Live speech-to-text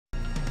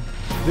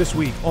This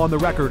week, on the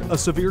record, a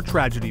severe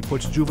tragedy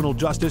puts juvenile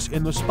justice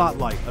in the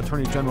spotlight.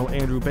 Attorney General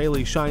Andrew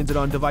Bailey shines it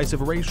on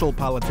divisive racial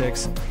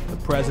politics. The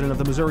president of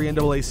the Missouri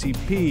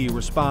NAACP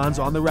responds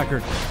on the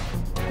record.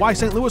 Why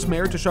St. Louis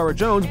Mayor Tashara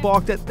Jones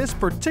balked at this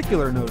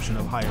particular notion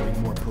of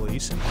hiring more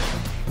police.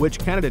 Which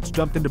candidates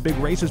jumped into big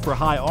races for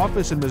high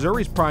office in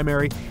Missouri's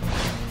primary.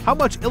 How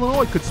much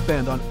Illinois could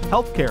spend on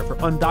health care for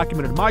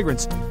undocumented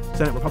migrants.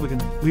 Senate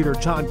Republican leader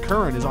John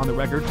Curran is on the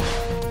record.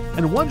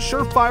 And one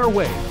surefire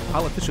way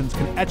politicians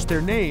can etch their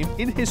name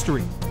in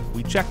history.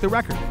 We check the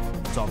record.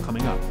 It's all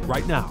coming up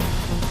right now.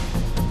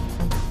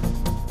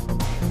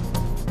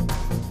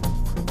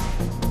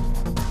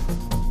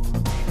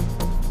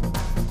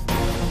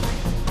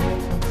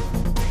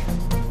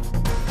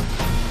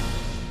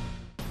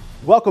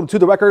 Welcome to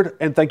The Record,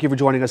 and thank you for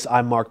joining us.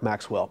 I'm Mark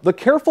Maxwell. The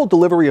careful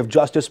delivery of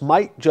justice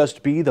might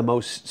just be the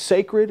most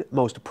sacred,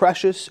 most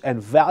precious,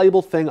 and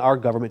valuable thing our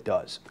government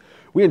does.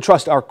 We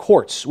entrust our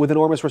courts with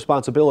enormous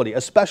responsibility,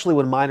 especially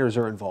when minors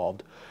are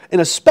involved,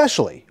 and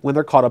especially when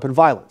they're caught up in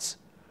violence.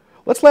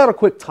 Let's lay out a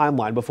quick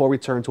timeline before we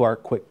turn to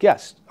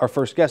our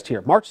first guest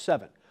here. March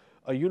 7th,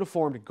 a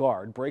uniformed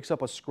guard breaks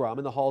up a scrum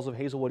in the halls of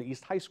Hazelwood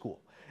East High School.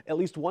 At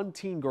least one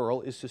teen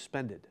girl is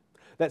suspended.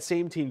 That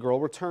same teen girl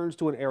returns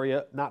to an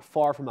area not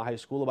far from the high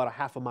school, about a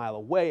half a mile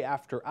away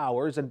after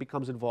hours, and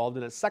becomes involved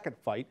in a second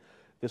fight,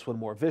 this one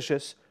more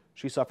vicious.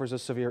 She suffers a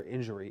severe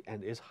injury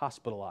and is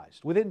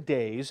hospitalized. Within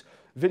days,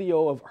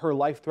 video of her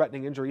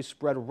life-threatening injuries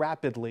spread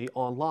rapidly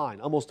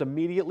online. Almost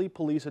immediately,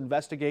 police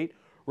investigate,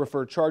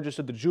 refer charges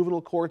to the juvenile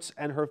courts,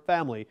 and her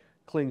family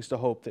clings to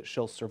hope that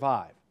she'll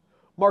survive.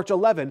 March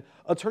 11,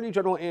 Attorney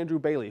General Andrew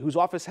Bailey, whose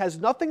office has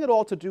nothing at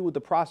all to do with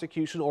the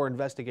prosecution or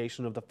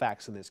investigation of the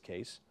facts in this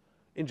case,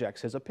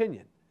 injects his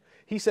opinion.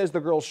 He says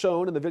the girl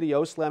shown in the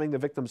video slamming the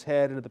victim's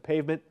head into the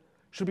pavement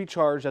should be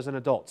charged as an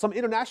adult. Some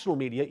international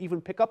media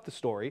even pick up the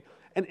story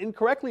and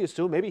incorrectly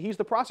assume maybe he's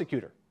the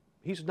prosecutor.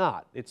 He's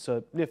not. It's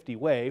a nifty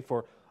way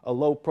for a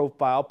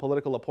low-profile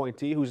political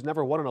appointee who's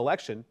never won an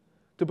election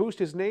to boost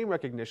his name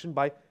recognition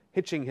by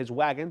hitching his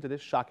wagon to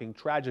this shocking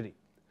tragedy.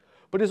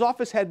 But his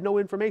office had no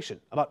information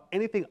about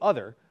anything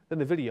other than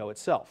the video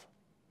itself.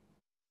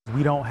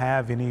 We don't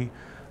have any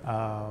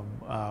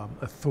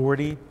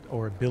authority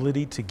or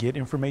ability to get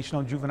information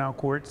on juvenile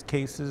court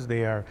cases.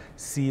 They are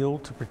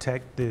sealed to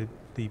protect the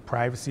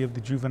privacy of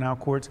the juvenile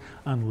courts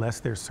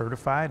unless they're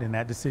certified, and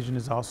that decision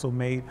is also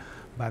made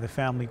by the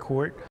family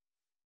court.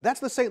 That's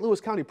the St. Louis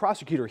County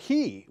prosecutor.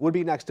 He would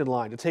be next in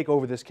line to take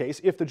over this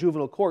case if the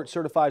juvenile court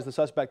certifies the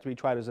suspect to be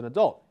tried as an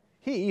adult.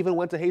 He even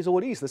went to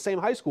Hazelwood East, the same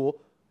high school,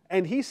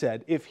 and he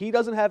said if he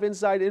doesn't have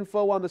inside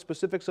info on the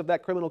specifics of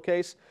that criminal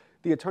case,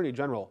 the Attorney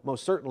General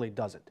most certainly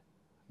doesn't.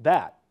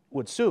 That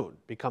would soon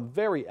become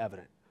very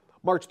evident.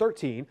 March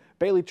 13,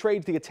 Bailey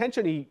trades the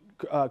attention he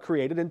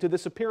created into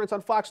this appearance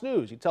on Fox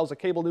News. He tells a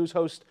cable news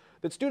host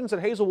that students at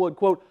Hazelwood,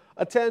 quote,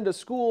 attend a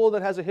school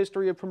that has a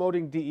history of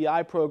promoting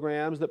DEI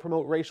programs that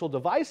promote racial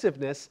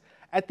divisiveness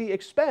at the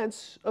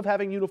expense of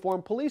having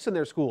uniformed police in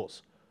their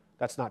schools.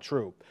 That's not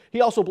true. He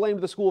also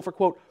blamed the school for,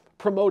 quote,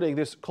 promoting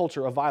this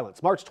culture of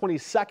violence. March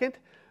 22nd,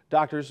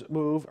 doctors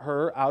move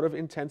her out of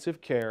intensive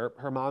care.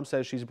 Her mom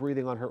says she's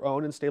breathing on her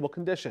own in stable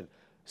condition.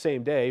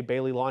 Same day,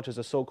 Bailey launches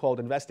a so-called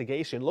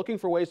investigation looking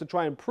for ways to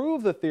try and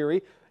prove the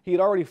theory he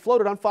had already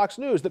floated on Fox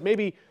News that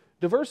maybe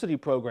diversity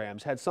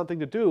programs had something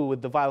to do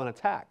with the violent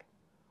attack.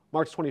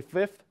 March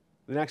 25th,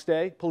 the next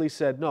day, police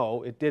said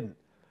no, it didn't.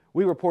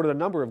 We reported a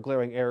number of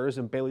glaring errors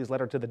in Bailey's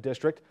letter to the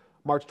district.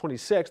 March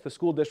 26th, the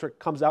school district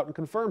comes out and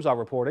confirms our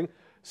reporting,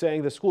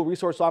 saying the school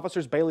resource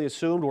officers Bailey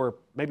assumed were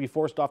maybe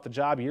forced off the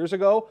job years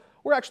ago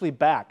were actually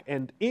back.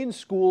 And in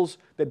schools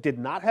that did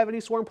not have any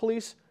sworn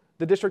police,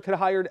 the district had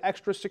hired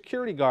extra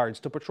security guards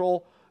to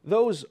patrol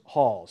those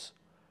halls.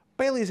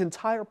 Bailey's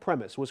entire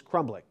premise was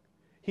crumbling.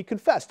 He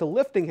confessed to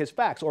lifting his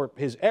facts or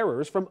his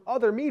errors from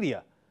other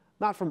media,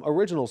 not from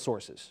original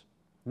sources,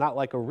 not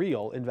like a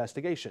real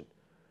investigation.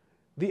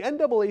 The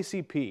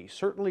NAACP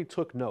certainly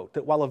took note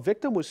that while a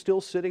victim was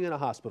still sitting in a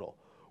hospital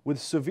with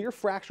severe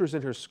fractures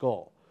in her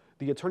skull,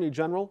 the Attorney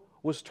General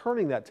was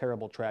turning that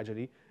terrible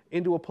tragedy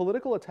into a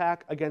political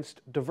attack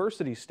against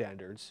diversity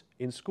standards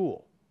in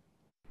school.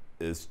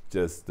 It's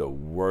just the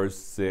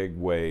worst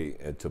segue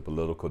into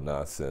political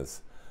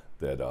nonsense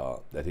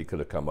that he could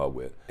have come up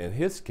with. In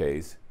his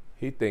case,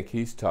 he thinks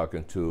he's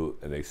talking to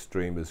an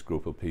extremist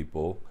group of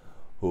people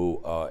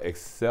who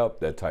accept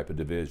that type of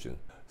division.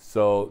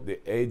 So the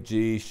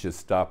AG should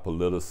stop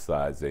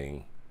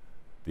politicizing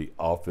the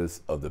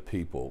office of the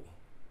people,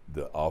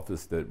 the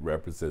office that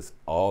represents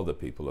all the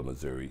people of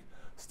Missouri.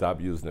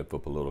 Stop using it for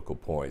political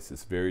points.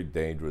 It's very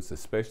dangerous,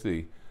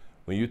 especially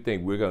when you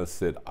think we're going to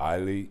sit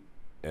idly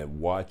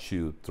and watch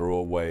you throw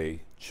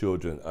away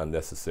children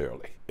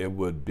unnecessarily. It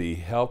would be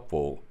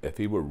helpful if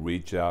he would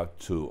reach out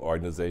to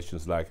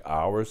organizations like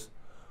ours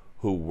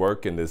who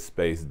work in this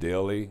space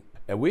daily.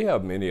 And we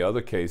have many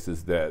other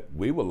cases that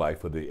we would like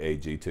for the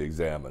AG to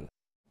examine.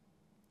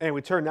 And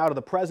we turn now to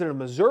the president of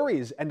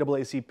Missouri's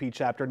NAACP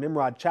chapter,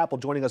 Nimrod Chappell,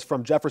 joining us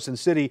from Jefferson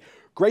City.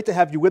 Great to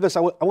have you with us.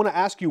 I want to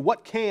ask you,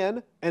 what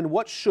can and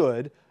what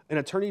should an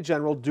attorney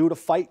general do to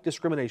fight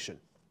discrimination?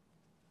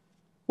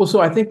 Well,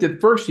 so I think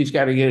that first he's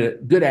got to get a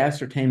good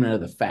ascertainment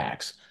of the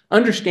facts,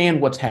 understand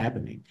what's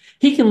happening.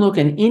 He can look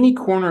in any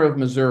corner of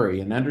Missouri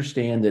and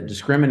understand that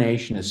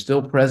discrimination is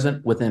still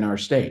present within our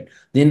state.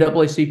 The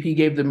NAACP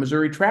gave the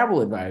Missouri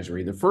Travel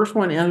Advisory, the first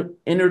one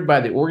entered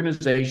by the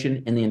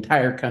organization in the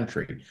entire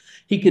country.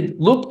 He could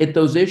look at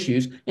those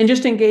issues and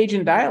just engage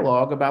in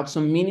dialogue about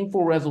some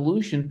meaningful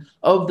resolution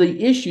of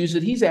the issues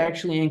that he's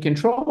actually in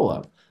control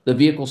of. The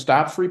vehicle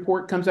stops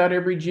report comes out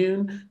every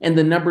June, and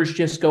the numbers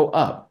just go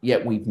up.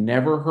 Yet we've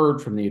never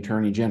heard from the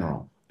Attorney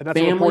General.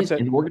 Families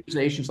and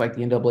organizations like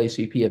the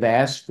NAACP have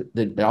asked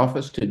the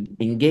office to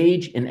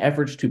engage in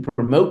efforts to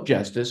promote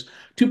justice,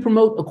 to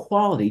promote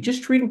equality,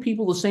 just treating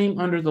people the same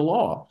under the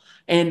law,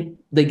 and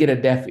they get a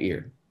deaf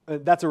ear.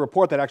 That's a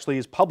report that actually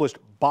is published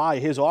by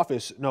his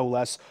office, no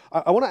less.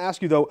 I want to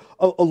ask you, though,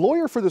 a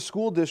lawyer for the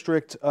school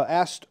district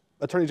asked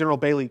Attorney General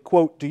Bailey,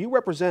 quote, "Do you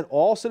represent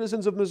all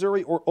citizens of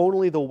Missouri or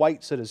only the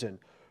white citizen?"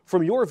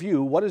 From your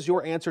view, what is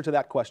your answer to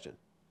that question?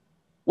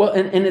 Well,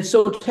 and it's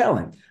so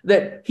telling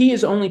that he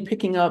is only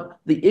picking up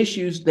the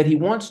issues that he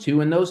wants to,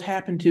 and those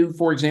happen to,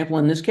 for example,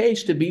 in this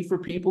case, to be for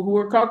people who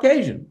are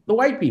Caucasian, the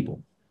white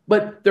people.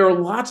 But there are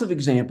lots of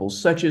examples,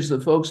 such as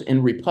the folks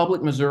in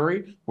Republic,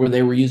 Missouri, where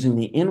they were using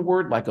the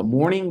N-word like a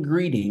morning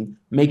greeting,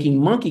 making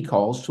monkey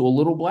calls to a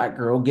little black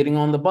girl getting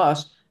on the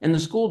bus, and the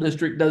school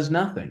district does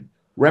nothing.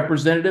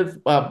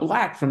 Representative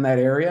Black from that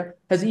area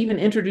has even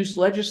introduced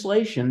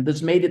legislation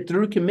that's made it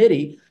through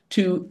committee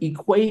to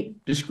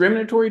equate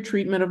discriminatory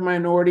treatment of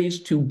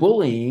minorities to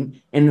bullying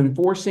and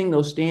enforcing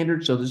those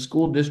standards so the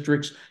school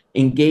districts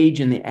engage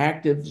in the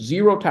active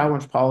zero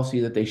tolerance policy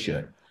that they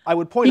should. I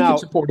would point out, he can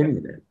support any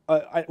of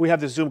that. We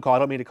have this Zoom call. I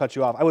don't mean to cut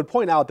you off. I would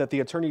point out that the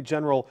Attorney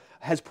General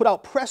has put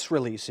out press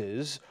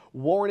releases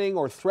warning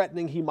or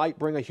threatening he might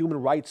bring a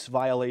human rights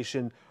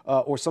violation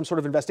or some sort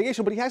of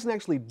investigation, but he hasn't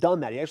actually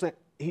done that.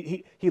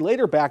 He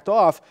later backed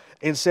off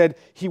and said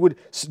he would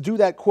do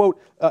that,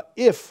 quote,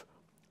 if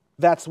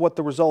that's what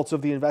the results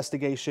of the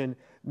investigation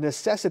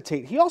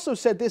necessitate. He also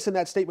said this in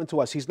that statement to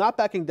us. He's not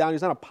backing down.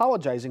 He's not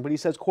apologizing, but he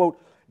says, quote,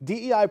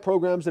 "DEI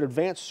programs that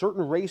advance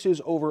certain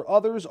races over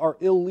others are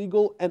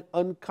illegal and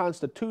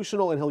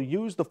unconstitutional," and he'll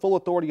use the full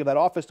authority of that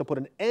office to put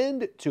an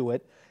end to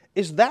it.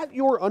 Is that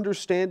your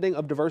understanding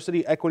of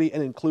diversity, equity,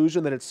 and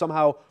inclusion, that it's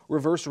somehow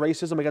reverse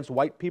racism against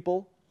white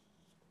people?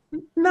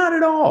 Not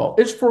at all.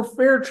 It's for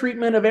fair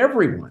treatment of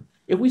everyone.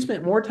 If we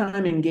spent more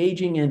time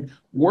engaging in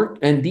work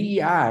and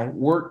DEI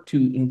work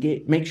to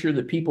engage, make sure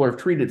that people are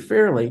treated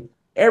fairly,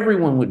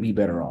 everyone would be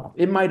better off.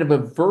 It might have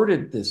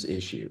averted this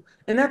issue.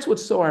 And that's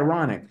what's so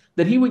ironic,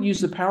 that he would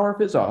use the power of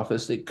his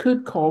office that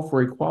could call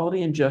for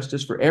equality and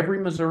justice for every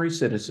Missouri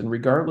citizen,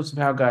 regardless of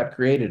how God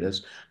created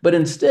us. But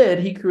instead,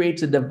 he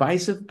creates a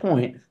divisive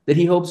point that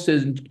he hopes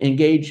to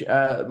engage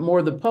more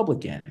of the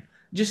public in.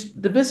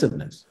 Just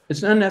divisiveness.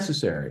 It's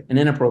unnecessary and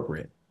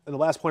inappropriate. And the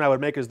last point I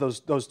would make is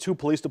those two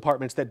police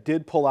departments that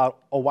did pull out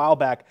a while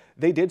back,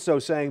 they did so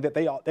saying that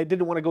they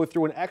didn't want to go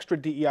through an extra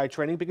DEI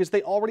training because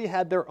they already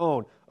had their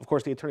own. Of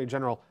course, the Attorney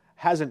General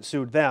hasn't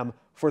sued them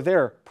for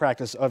their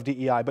practice of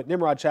DEI. But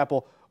Nimrod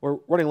Chappell, we're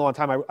running low on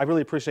time. I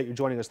really appreciate you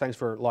joining us. Thanks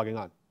for logging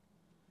on.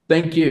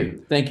 Thank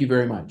you. Thank you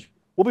very much.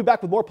 We'll be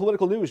back with more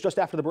political news just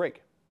after the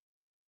break.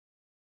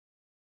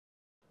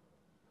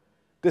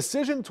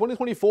 Decision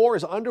 2024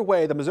 is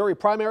underway. The Missouri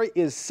primary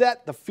is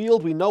set. The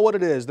field, we know what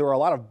it is. There are a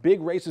lot of big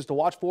races to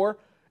watch for.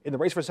 In the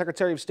race for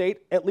Secretary of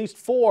State, at least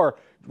 4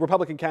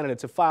 Republican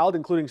candidates have filed,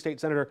 including State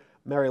Senator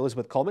Mary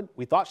Elizabeth Coleman.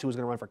 We thought she was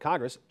going to run for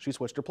Congress. She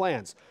switched her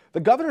plans. The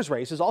governor's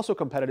race is also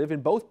competitive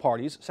in both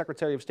parties.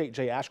 Secretary of State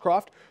Jay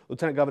Ashcroft,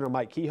 Lieutenant Governor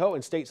Mike Kehoe,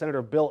 and State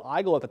Senator Bill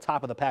Eigel at the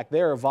top of the pack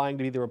there, vying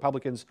to be the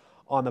Republicans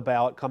on the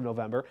ballot come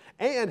November.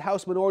 And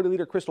House Minority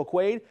Leader Crystal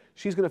Quaid,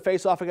 she's going to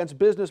face off against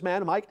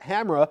businessman Mike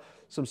Hamra.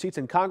 Some seats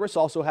in Congress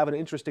also have an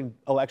interesting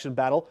election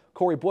battle.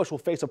 Cori Bush will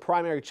face a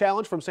primary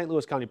challenge from St.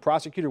 Louis County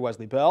Prosecutor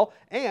Wesley Bell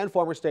and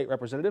former state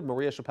representative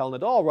Maria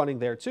Chappelle-Nadal running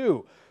there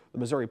too. The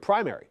Missouri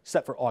primary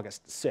set for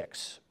August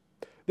 6.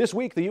 This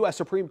week, the U.S.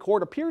 Supreme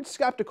Court appeared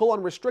skeptical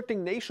on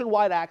restricting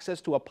nationwide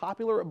access to a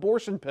popular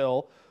abortion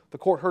pill. The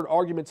court heard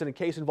arguments in a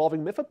case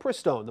involving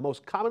mifepristone, the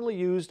most commonly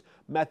used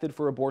method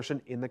for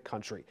abortion in the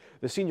country.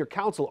 The senior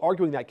counsel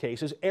arguing that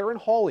case is Erin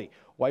Hawley,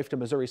 wife to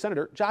Missouri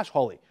Senator Josh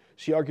Hawley.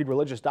 She argued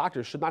religious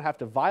doctors should not have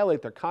to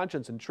violate their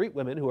conscience and treat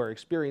women who are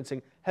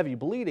experiencing heavy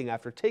bleeding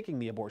after taking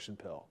the abortion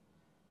pill.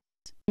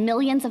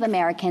 Millions of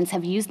Americans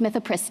have used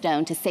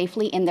mifepristone to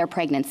safely end their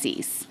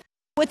pregnancies.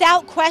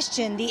 Without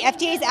question, the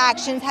FDA's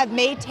actions have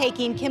made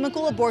taking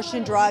chemical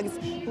abortion drugs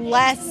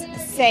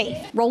less safe.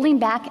 Rolling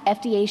back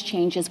FDA's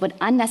changes would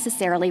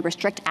unnecessarily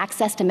restrict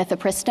access to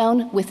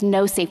mifepristone with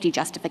no safety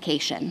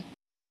justification.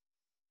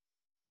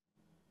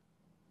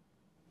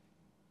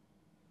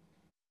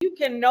 You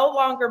can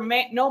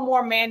no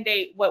more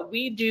mandate what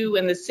we do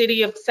in the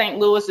city of St.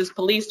 Louis's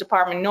police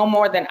department, no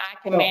more than I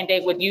can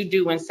mandate what you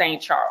do in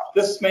St. Charles.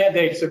 This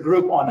mandates a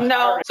group on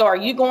No. So are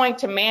you going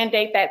to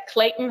mandate that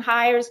Clayton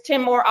hires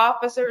 10 more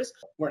officers?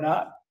 We're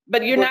not.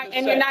 But you're not,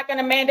 and you're not going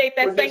to mandate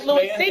that St.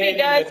 Louis City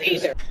does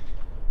either.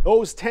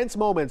 Those tense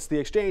moments, the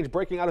exchange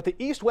breaking out at the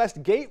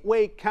East-West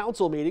Gateway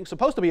Council meeting,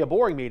 supposed to be a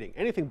boring meeting,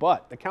 anything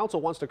but. The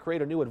council wants to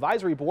create a new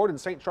advisory board, and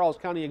St. Charles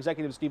County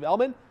Executive Steve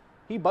Ellman,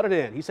 he butted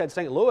in. He said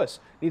St. Louis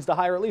needs to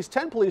hire at least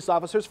 10 police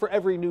officers for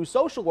every new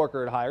social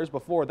worker it hires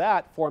before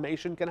that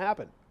formation can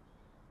happen.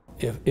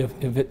 If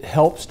it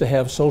helps to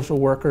have social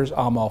workers,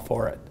 I'm all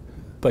for it.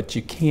 But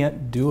you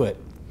can't do it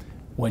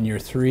when you're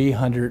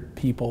 300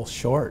 people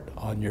short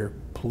on your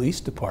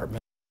police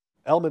department.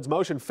 Ellman's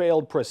motion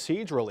failed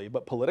procedurally,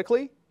 but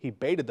politically, he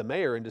baited the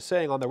mayor into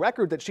saying on the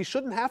record that she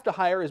shouldn't have to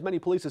hire as many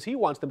police as he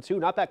wants them to,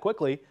 not that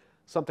quickly,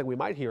 something we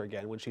might hear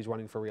again when she's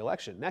running for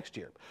re-election next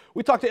year.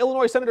 We talked to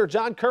Illinois Senator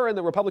John Curran,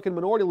 the Republican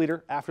minority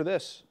leader, after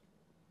this.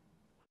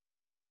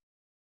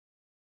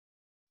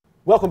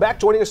 Welcome back.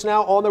 Joining us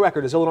now on the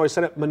record is Illinois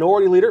Senate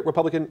Minority Leader,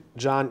 Republican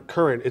John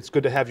Curran. It's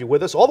good to have you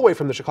with us, all the way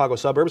from the Chicago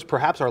suburbs,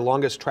 perhaps our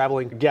longest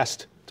traveling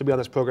guest to be on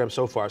this program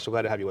so far, so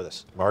glad to have you with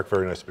us. Mark,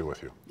 very nice to be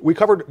with you. We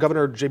covered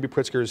Governor J.B.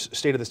 Pritzker's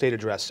State of the State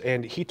address,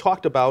 and he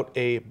talked about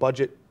a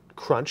budget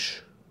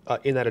crunch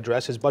in that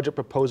address. His budget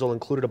proposal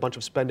included a bunch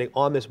of spending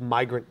on this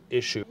migrant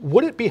issue.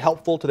 Would it be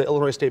helpful to the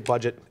Illinois state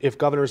budget if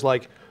governors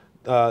like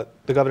the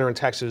governor in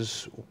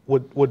Texas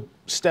would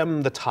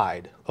stem the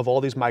tide of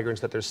all these migrants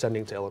that they're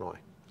sending to Illinois?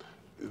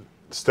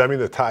 Stemming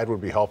the tide would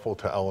be helpful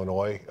to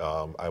Illinois.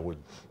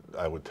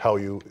 I would tell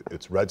you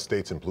it's red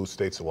states and blue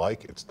states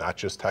alike. It's not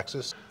just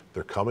Texas.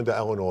 They're coming to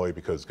Illinois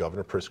because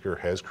Governor Pritzker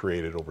has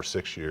created over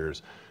 6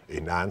 years a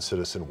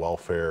non-citizen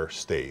welfare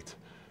state.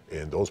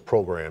 And those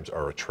programs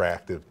are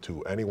attractive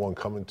to anyone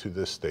coming to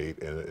this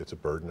state, and it's a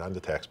burden on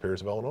the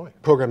taxpayers of Illinois.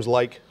 Programs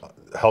like?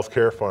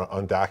 Healthcare for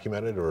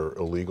undocumented or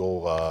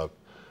illegal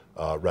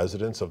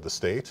residents of the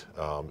state.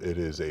 It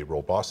is a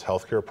robust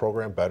healthcare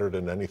program, better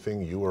than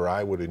anything you or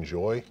I would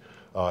enjoy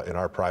in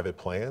our private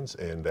plans,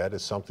 and that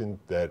is something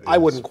that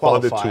is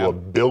funded to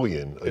 $1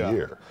 billion a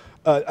year.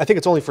 I think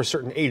it's only for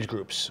certain age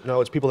groups.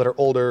 No, it's people that are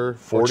older,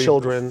 40, or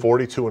children.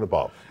 42 and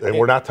above. And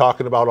we're not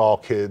talking about all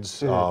kids.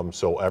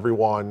 So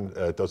everyone,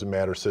 it doesn't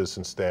matter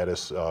citizen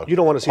status, you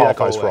don't want to see that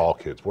qualifies for all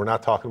kids. We're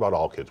not talking about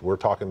all kids. We're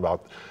talking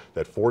about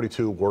that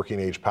 42 working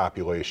age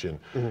population.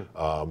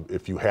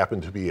 If you happen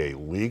to be a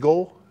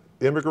legal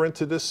immigrant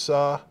to this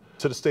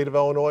to the state of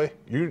Illinois,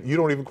 you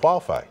don't even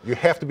qualify. You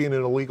have to be in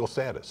an illegal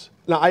status.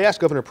 Now, I asked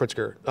Governor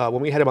Pritzker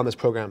when we had him on this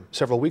program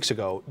several weeks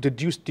ago,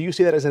 do you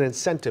see that as an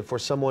incentive for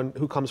someone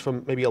who comes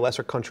from maybe a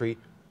lesser country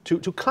to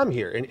come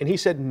here? And he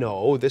said,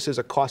 no, this is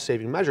a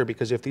cost-saving measure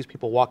because if these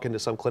people walk into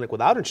some clinic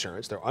without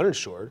insurance, they're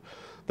uninsured,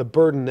 the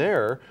burden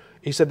there,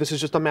 he said this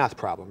is just a math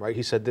problem, right?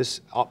 He said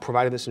this,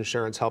 providing this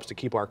insurance helps to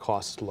keep our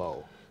costs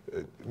low.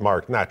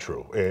 Mark, not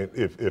true. And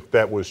if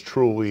that was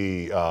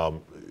truly,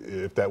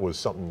 if that was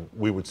something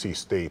we would see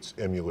states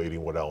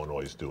emulating what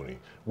Illinois is doing.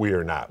 We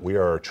are not. We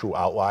are a true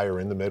outlier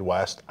in the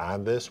Midwest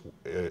on this,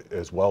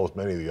 as well as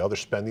many of the other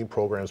spending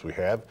programs we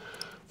have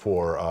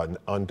for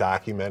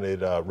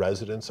undocumented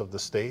residents of the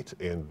state,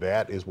 and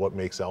that is what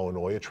makes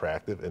Illinois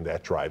attractive, and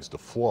that drives the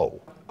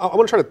flow. I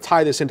want to try to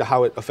tie this into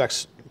how it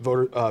affects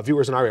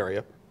viewers in our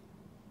area,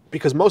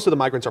 because most of the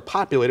migrants are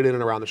populated in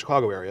and around the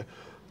Chicago area.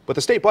 But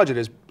the state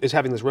budget is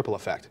having this ripple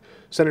effect.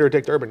 Senator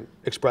Dick Durbin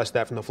expressed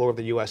that from the floor of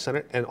the U.S.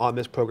 Senate and on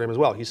this program as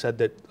well. He said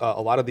that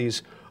a lot of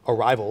these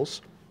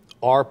arrivals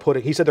are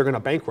he said they're going to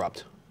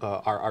bankrupt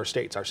our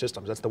states, our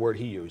systems. That's the word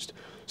he used.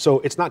 So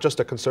it's not just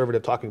a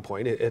conservative talking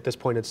point. At this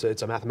point, it's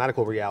a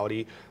mathematical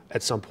reality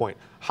at some point.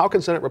 How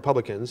can Senate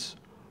Republicans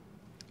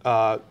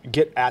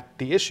get at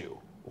the issue?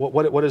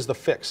 What is the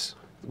fix?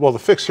 Well, the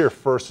fix here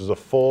first is a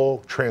full,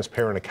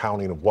 transparent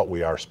accounting of what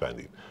we are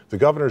spending. The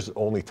governor's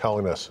only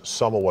telling us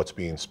some of what's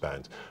being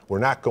spent. We're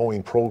not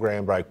going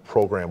program by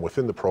program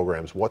within the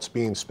programs, what's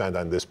being spent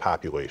on this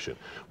population.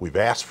 We've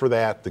asked for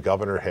that. The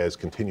governor has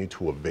continued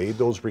to evade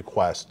those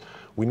requests.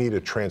 We need a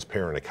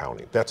transparent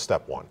accounting. That's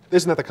step one.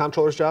 Isn't that the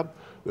comptroller's job?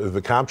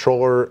 The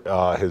comptroller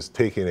has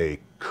taken a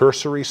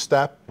cursory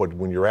step, but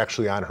when you're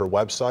actually on her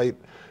website,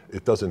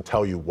 it doesn't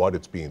tell you what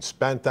it's being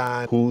spent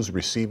on, who's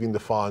receiving the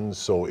funds,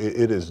 so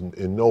it is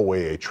in no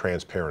way a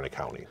transparent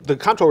accounting. The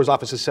comptroller's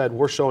office has said,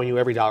 we're showing you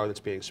every dollar that's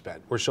being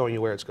spent. We're showing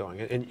you where it's going.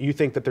 And you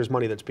think that there's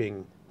money that's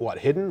being,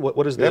 hidden?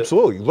 What is that?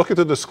 Absolutely. Look at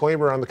the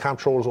disclaimer on the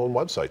comptroller's own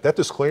website. That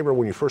disclaimer,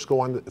 when you first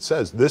go on, it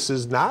says, this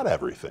is not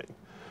everything.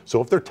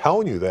 So if they're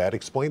telling you that,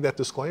 explain that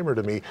disclaimer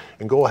to me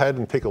and go ahead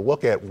and take a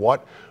look at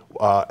what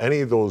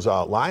any of those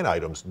line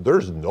items.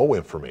 There's no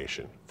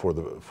information for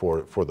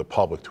the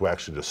public to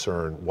actually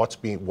discern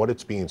what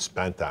it's being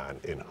spent on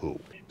and who.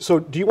 So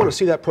do you want to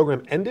see that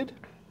program ended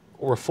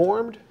or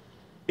reformed?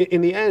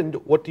 In the end,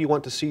 what do you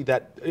want to see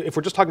that, if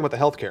we're just talking about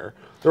the healthcare,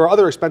 there are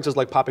other expenses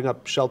like popping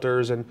up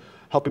shelters and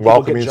helping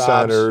people get jobs.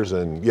 Welcoming centers,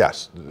 and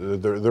yes,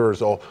 there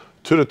is all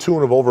to the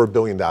tune of over $1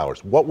 billion.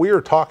 What we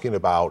are talking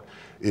about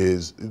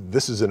is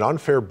this is an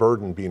unfair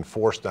burden being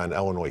forced on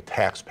Illinois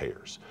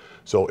taxpayers.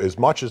 So as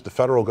much as the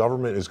federal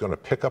government is going to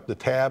pick up the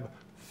tab,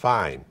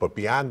 fine. But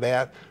beyond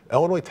that,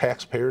 Illinois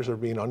taxpayers are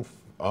being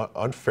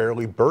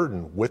unfairly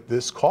burdened with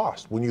this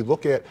cost. When you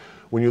look at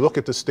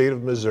the state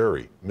of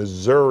Missouri,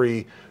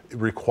 Missouri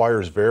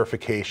requires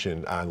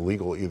verification on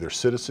legal either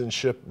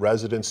citizenship,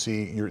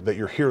 residency, that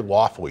you're here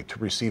lawfully to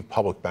receive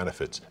public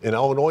benefits. In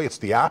Illinois, it's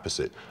the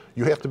opposite.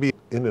 You have to be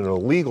in an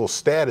illegal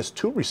status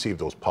to receive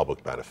those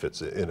public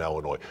benefits in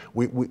Illinois.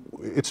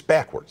 It's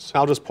backwards.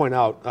 I'll just point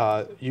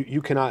out,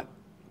 you cannot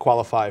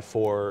qualify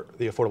for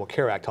the Affordable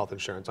Care Act health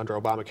insurance under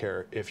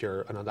Obamacare if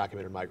you're an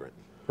undocumented migrant.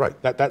 Right.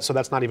 So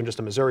that's not even just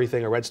a Missouri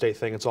thing, a red state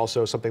thing. It's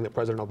also something that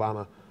President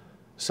Obama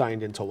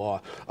signed into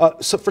law.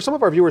 So for some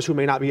of our viewers who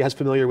may not be as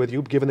familiar with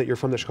you, given that you're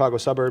from the Chicago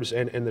suburbs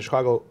and in the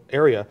Chicago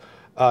area,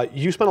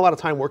 you spent a lot of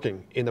time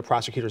working in the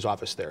prosecutor's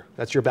office there.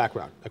 That's your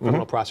background, a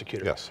criminal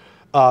prosecutor. Yes.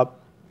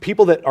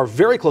 People that are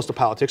very close to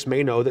politics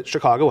may know that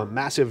Chicago, a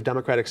massive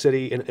Democratic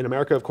city in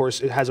America, of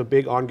course, it has a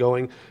big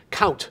ongoing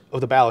count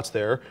of the ballots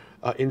there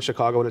in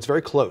Chicago, and it's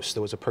very close.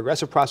 There was a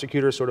progressive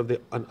prosecutor, sort of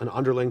an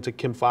underling to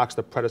Kim Foxx,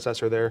 the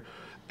predecessor there,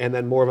 and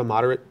then more of a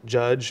moderate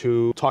judge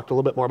who talked a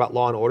little bit more about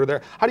law and order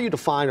there. How do you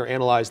define or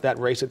analyze that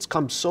race? It's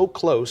come so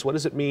close. What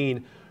does it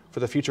mean for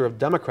the future of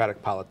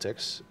Democratic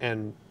politics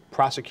and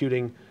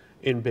prosecuting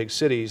in big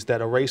cities that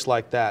a race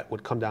like that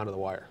would come down to the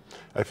wire?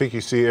 I think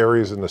you see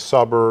areas in the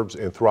suburbs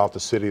and throughout the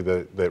city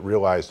that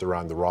realize they're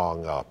on the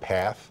wrong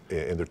path,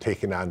 and they're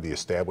taking on the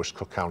established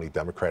Cook County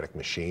Democratic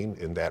machine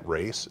in that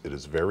race. It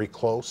is very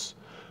close.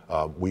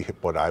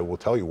 But I will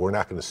tell you, we're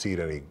not going to cede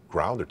any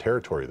ground or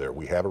territory there.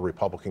 We have a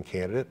Republican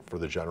candidate for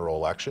the general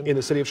election. In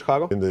the city of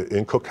Chicago?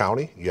 In Cook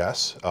County,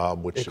 yes,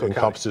 which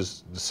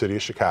encompasses the city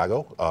of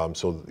Chicago.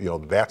 So,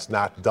 that's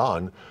not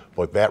done.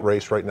 But that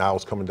race right now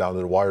is coming down to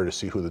the wire to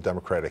see who the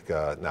Democratic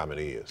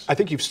nominee is. I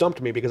think you've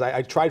stumped me, because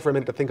I tried for a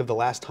minute to think of the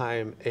last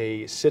time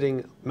a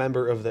sitting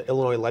member of the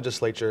Illinois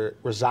legislature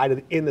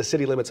resided in the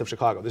city limits of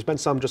Chicago. There's been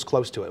some just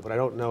close to it, but I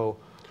don't know.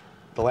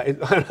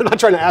 I'm not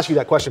trying to ask you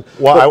that question.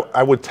 Well,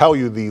 I would tell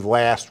you the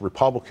last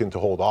Republican to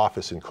hold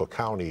office in Cook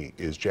County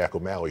is Jack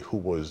O'Malley, who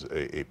was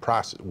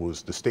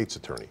was the state's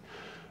attorney.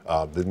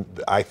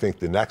 I think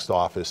the next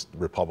office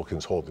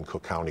Republicans hold in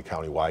Cook County,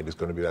 countywide, is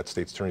going to be that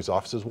state's attorney's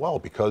office as well,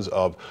 because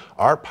of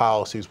our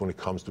policies when it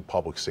comes to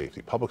public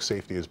safety. Public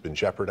safety has been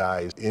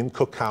jeopardized in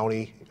Cook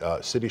County,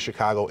 city of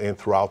Chicago, and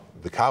throughout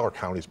the collar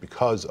counties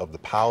because of the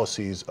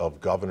policies of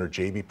Governor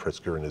J.B.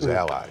 Pritzker and his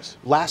allies.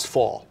 Last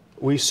fall,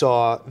 we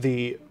saw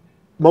the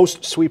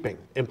most sweeping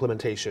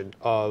implementation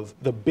of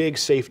the big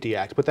Safety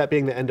Act, but that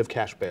being the end of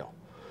cash bail.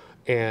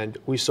 And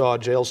we saw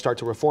jails start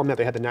to reform that.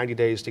 They had the 90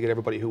 days to get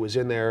everybody who was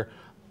in there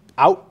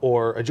out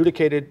or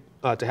adjudicated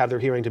to have their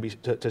hearing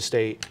to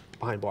stay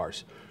behind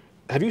bars.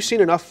 Have you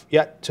seen enough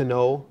yet to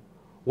know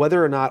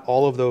whether or not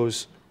all of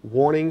those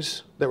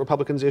warnings that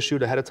Republicans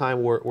issued ahead of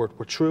time were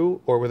true,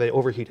 or were they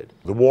overheated?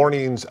 The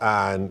warnings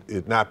on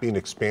it not being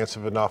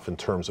expansive enough in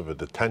terms of a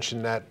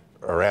detention net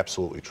are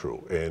absolutely true.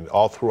 And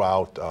all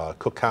throughout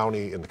Cook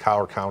County and the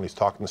collar counties,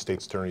 talking to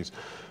state's attorneys,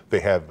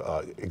 they have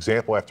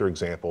example after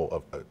example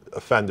of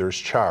offenders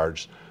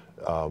charged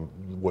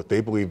what they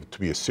believe to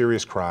be a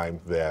serious crime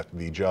that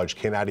the judge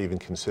cannot even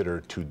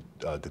consider to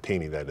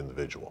detaining that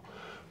individual.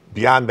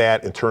 Beyond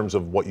that, in terms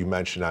of what you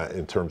mentioned,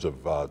 in terms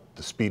of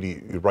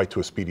the right to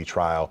a speedy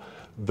trial,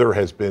 there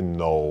has been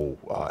no,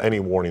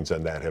 any warnings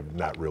on that have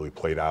not really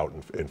played out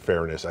in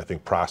fairness. I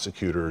think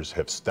prosecutors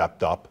have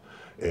stepped up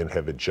and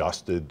have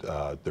adjusted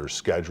their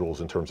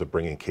schedules in terms of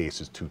bringing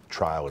cases to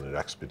trial in an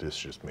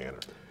expeditious manner.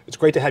 It's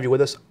great to have you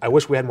with us. I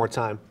wish we had more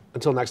time.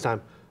 Until next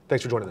time,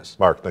 thanks for joining us.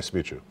 Mark, nice to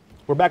meet you.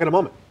 We're back in a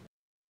moment.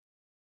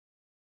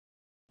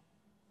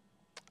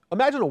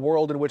 Imagine a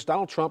world in which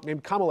Donald Trump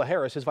named Kamala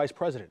Harris his vice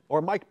president,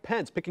 or Mike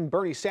Pence picking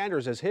Bernie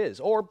Sanders as his,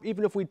 or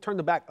even if we turn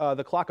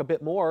the clock a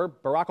bit more,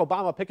 Barack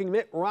Obama picking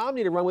Mitt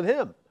Romney to run with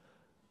him.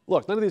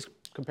 Look, none of these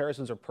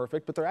comparisons are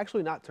perfect, but they're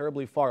actually not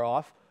terribly far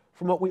off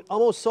from what we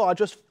almost saw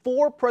just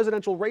 4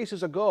 presidential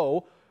races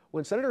ago,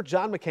 when Senator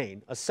John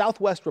McCain, a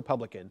Southwest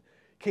Republican,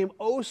 came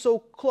oh so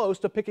close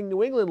to picking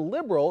New England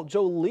liberal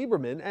Joe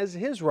Lieberman as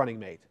his running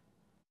mate.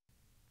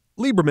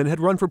 Lieberman had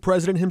run for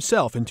president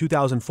himself in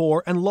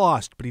 2004 and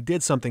lost, but he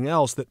did something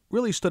else that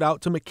really stood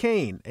out to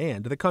McCain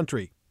and to the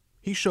country.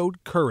 He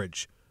showed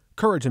courage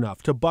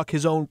enough to buck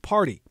his own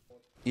party.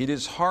 It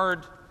is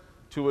hard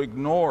to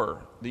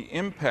ignore the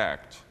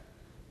impact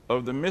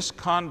of the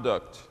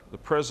misconduct the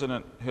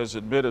president has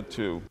admitted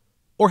to.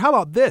 Or how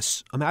about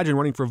this? Imagine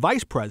running for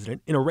vice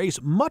president in a race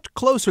much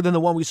closer than the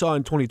one we saw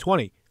in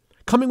 2020,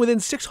 coming within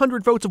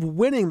 600 votes of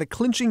winning the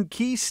clinching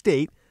key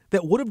state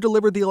that would have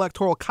delivered the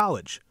Electoral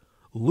College,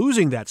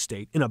 losing that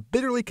state in a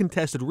bitterly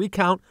contested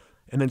recount,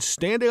 and then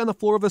standing on the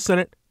floor of the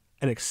Senate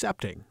and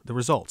accepting the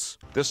results.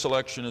 This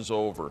election is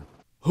over.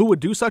 Who would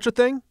do such a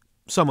thing?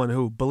 Someone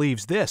who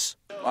believes this.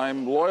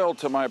 I'm loyal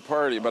to my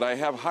party, but I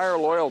have higher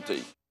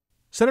loyalty.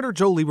 Senator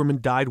Joe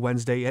Lieberman died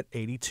Wednesday at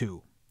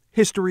 82.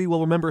 History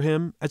will remember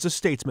him as a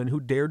statesman who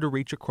dared to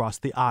reach across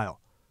the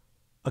aisle.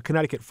 A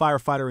Connecticut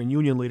firefighter and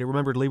union leader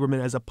remembered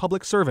Lieberman as a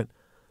public servant,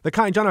 the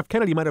kind John F.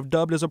 Kennedy might have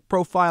dubbed as a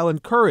profile in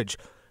courage.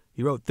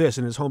 He wrote this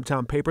in his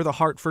hometown paper, the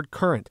Hartford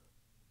Courant.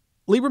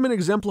 Lieberman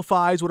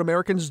exemplifies what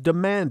Americans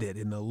demanded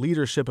in the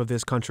leadership of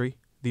this country,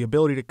 the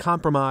ability to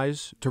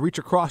compromise, to reach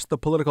across the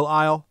political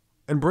aisle,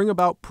 and bring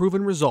about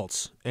proven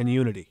results and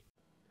unity.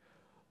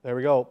 There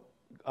we go.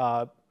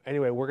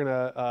 Anyway, we're going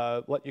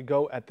to let you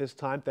go at this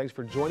time. Thanks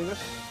for joining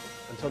us.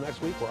 Until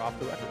next week, we're off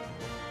the record.